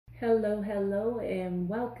Hello, hello, and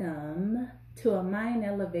welcome to a Mind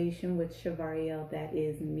Elevation with Shavariel. That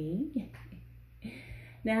is me.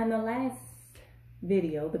 Now, in the last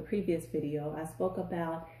video, the previous video, I spoke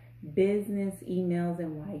about business emails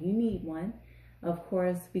and why you need one. Of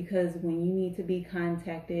course, because when you need to be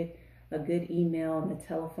contacted, a good email and a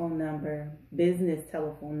telephone number, business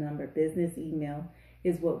telephone number, business email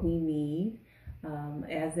is what we need.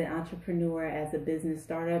 As an entrepreneur, as a business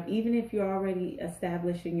startup, even if you're already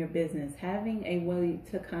established in your business, having a way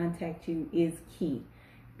to contact you is key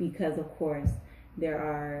because, of course, there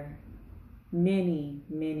are many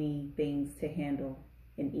things to handle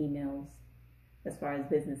in emails as far as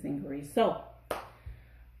business inquiries. So,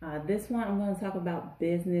 this one I'm going to talk about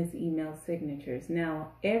business email signatures.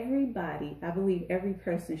 Now, everybody, I believe every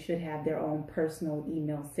person should have their own personal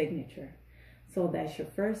email signature. So that's your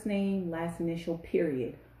first name, last initial,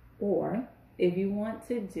 period. Or if you want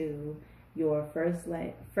to do your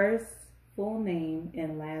first full name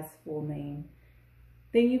and last full name,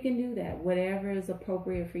 then you can do that. Whatever is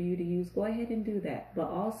appropriate for you to use, go ahead and do that. But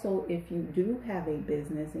also, if you do have a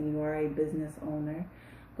business and you are a business owner,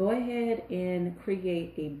 go ahead and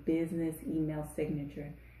create a business email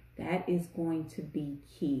signature. That is going to be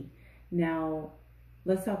key. Now,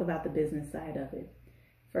 let's talk about the business side of it.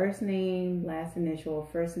 First name, last initial,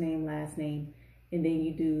 first name, last name, and then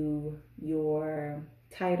you do your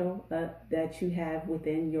title that you have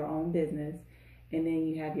within your own business, and then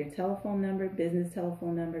you have your telephone number,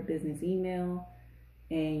 business email,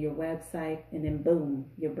 and your website, and then boom,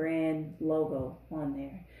 your brand logo on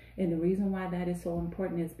there. And the reason why that is so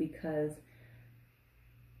important is because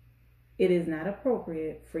it is not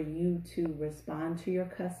appropriate for you to respond to your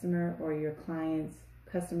customer or your clients,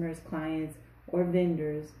 or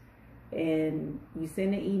vendors, and you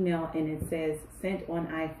send an email and it says sent on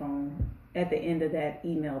iPhone at the end of that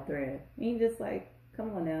email thread. And you just like,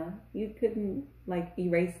 come on now, you couldn't like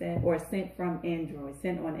erase that, or sent from Android,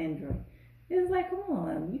 sent on Android. It's like, come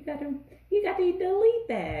on, you got to delete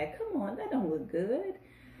that. Come on, that don't look good.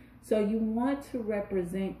 So you want to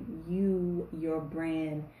represent your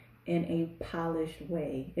brand in a polished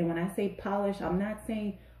way. And when I say polished, I'm not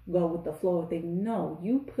saying go with the flow of things. No,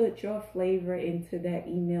 you put your flavor into that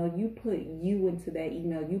email. You put you into that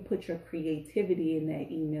email. You put your creativity in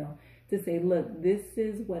that email to say, look, this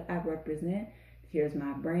is what I represent. Here's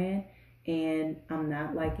my brand, and I'm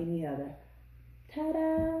not like any other.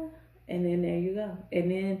 Ta-da! And then there you go. And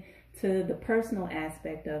then to the personal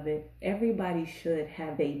aspect of it, everybody should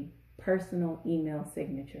have a personal email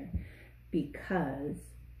signature because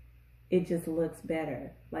it just looks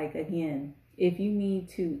better. Like, again, if you need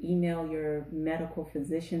to email your medical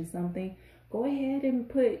physician something, go ahead and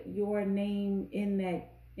put your name in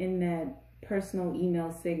that personal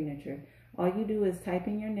email signature. All you do is type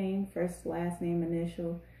in your name, first, last name,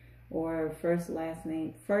 initial, or first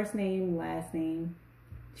name, last name.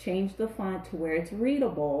 Change the font to where it's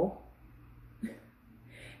readable,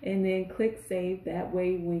 and then click save. That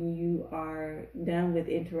way, when you are done with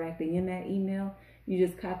interacting in that email, you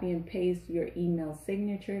just copy and paste your email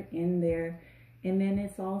signature in there, and then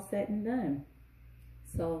it's all said and done.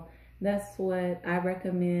 So that's what I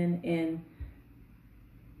recommend, and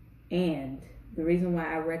the reason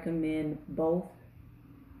why I recommend both,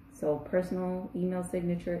 so personal email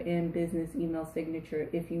signature and business email signature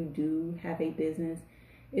if you do have a business,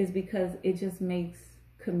 is because it just makes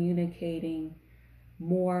communicating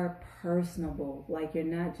more personable. Like, you're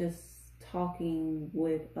not just talking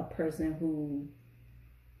with a person who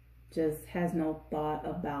just has no thought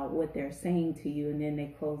about what they're saying to you, and then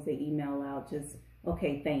they close the email out just,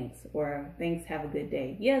 okay, thanks, or thanks, have a good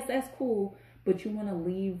day. Yes, that's cool, but you want to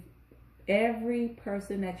leave every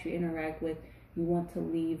person that you interact with, you want to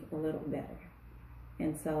leave a little better.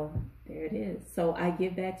 And so there it is. So I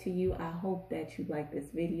give that to you. I hope that you like this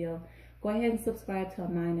video. Go ahead and subscribe to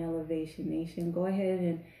Mind Elevation Nation. Go ahead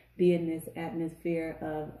and be in this atmosphere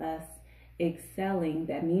of us excelling.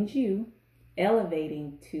 That means you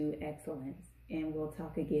elevating to excellence. And we'll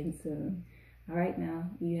talk again soon. All right, now,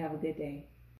 you have a good day.